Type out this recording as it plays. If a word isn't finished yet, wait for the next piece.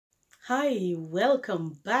Hi,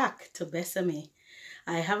 welcome back to Besami.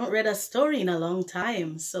 I haven't read a story in a long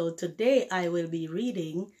time, so today I will be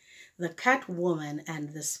reading The Cat Woman and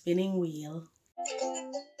the Spinning Wheel.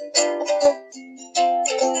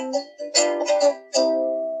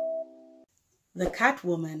 The Cat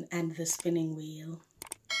Woman and the Spinning Wheel.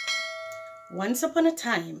 Once upon a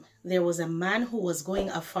time, there was a man who was going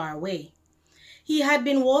a far way. He had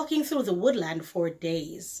been walking through the woodland for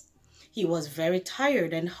days. He was very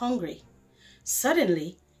tired and hungry.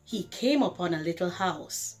 Suddenly, he came upon a little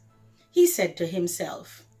house. He said to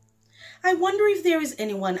himself, "I wonder if there is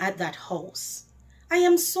anyone at that house. I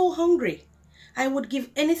am so hungry. I would give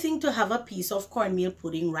anything to have a piece of cornmeal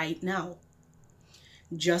pudding right now."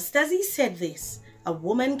 Just as he said this, a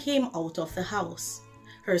woman came out of the house.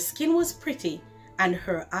 Her skin was pretty and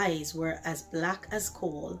her eyes were as black as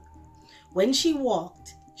coal. When she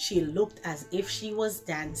walked, she looked as if she was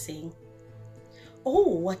dancing. "Oh,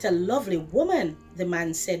 what a lovely woman," the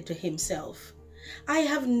man said to himself. "I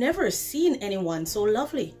have never seen anyone so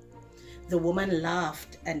lovely." The woman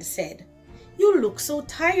laughed and said, "You look so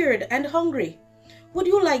tired and hungry. Would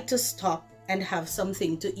you like to stop and have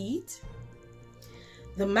something to eat?"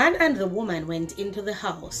 The man and the woman went into the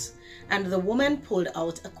house, and the woman pulled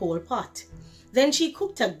out a coal pot. Then she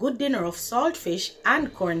cooked a good dinner of saltfish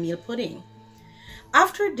and cornmeal pudding.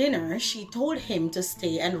 After dinner, she told him to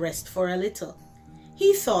stay and rest for a little.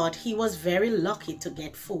 He thought he was very lucky to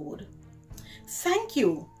get food. "Thank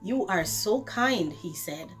you, you are so kind," he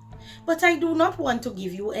said. "But I do not want to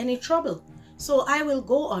give you any trouble, so I will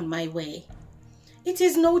go on my way." "It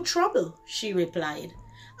is no trouble," she replied.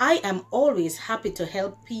 "I am always happy to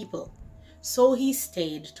help people." So he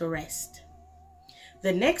stayed to rest.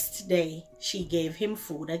 The next day, she gave him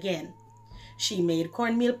food again. She made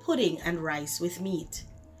cornmeal pudding and rice with meat.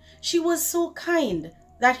 She was so kind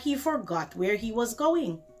that he forgot where he was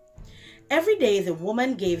going. Every day the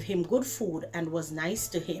woman gave him good food and was nice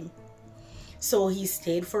to him. So he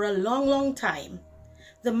stayed for a long time.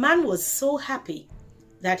 The man was so happy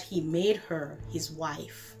that he made her his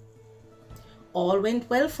wife. All went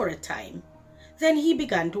well for a time. Then he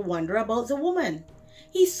began to wonder about the woman.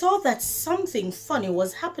 He saw that something funny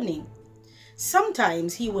was happening.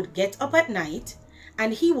 Sometimes he would get up at night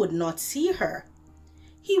and he would not see her.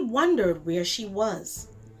 He wondered where she was.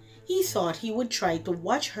 He thought he would try to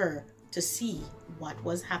watch her to see what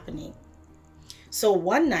was happening. So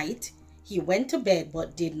one night, he went to bed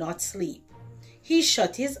but did not sleep. He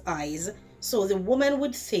shut his eyes so the woman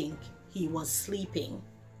would think he was sleeping.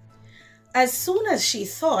 As soon as she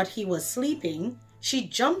thought he was sleeping, she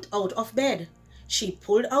jumped out of bed. She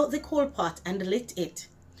pulled out the coal pot and lit it.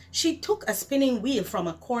 She took a spinning wheel from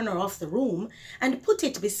a corner of the room and put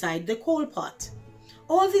it beside the coal pot.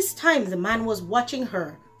 All this time the man was watching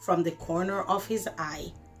her from the corner of his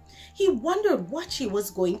eye. He wondered what she was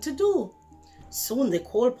going to do. Soon the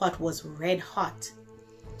coal pot was red hot.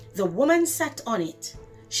 The woman sat on it.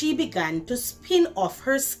 She began to spin off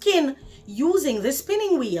her skin using the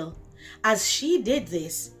spinning wheel. As she did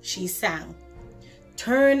this, she sang,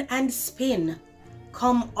 "Turn and spin,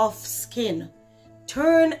 come off skin.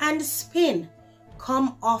 Turn and spin,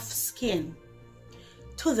 come off skin."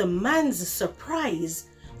 To the man's surprise,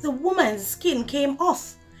 the woman's skin came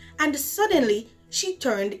off, and suddenly she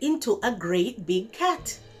turned into a great big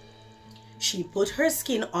cat. She put her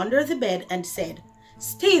skin under the bed and said,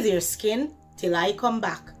 "Stay there, skin, till I come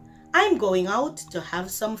back. I'm going out to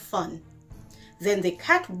have some fun." Then the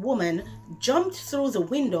cat woman jumped through the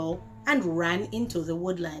window and ran into the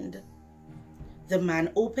woodland. The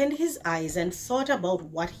man opened his eyes and thought about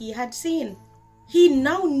what he had seen. He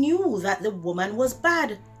now knew that the woman was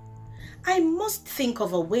bad. "I must think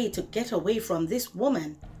of a way to get away from this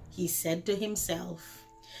woman," he said to himself.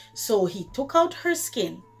 So he took out her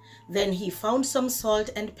skin. Then he found some salt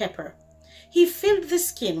and pepper. He filled the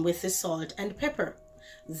skin with the salt and pepper.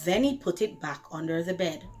 Then he put it back under the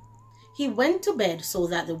bed. He went to bed so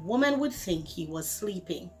that the woman would think he was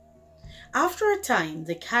sleeping. After a time,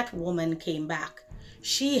 the cat woman came back.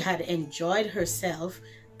 She had enjoyed herself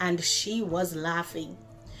and she was laughing.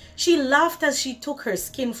 She laughed as she took her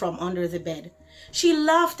skin from under the bed. She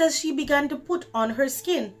laughed as she began to put on her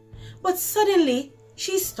skin. But suddenly,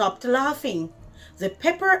 she stopped laughing. The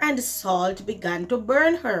pepper and salt began to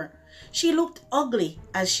burn her. She looked ugly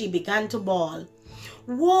as she began to bawl.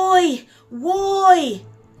 "Why, why?"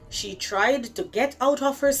 She tried to get out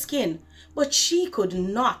of her skin, but she could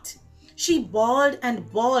not. She bawled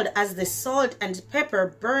and bawled as the salt and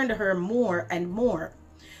pepper burned her more and more.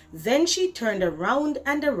 Then she turned around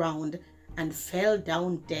and fell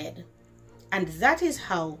down dead. And that is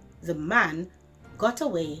how the man got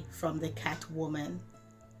away from the cat woman.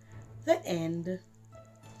 The end.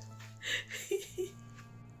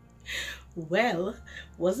 Well,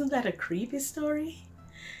 wasn't that a creepy story?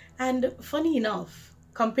 And funny enough,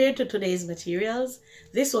 compared to today's materials,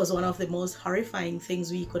 this was one of the most horrifying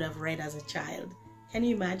things we could have read as a child. Can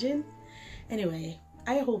you imagine? Anyway,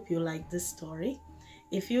 I hope you liked this story.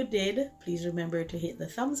 If you did, please remember to hit the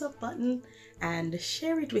thumbs up button and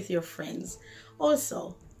share it with your friends.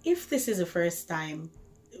 Also, if this is the first time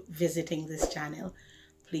visiting this channel,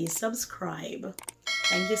 please subscribe.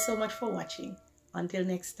 Thank you so much for watching. Until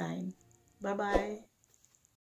next time, bye bye.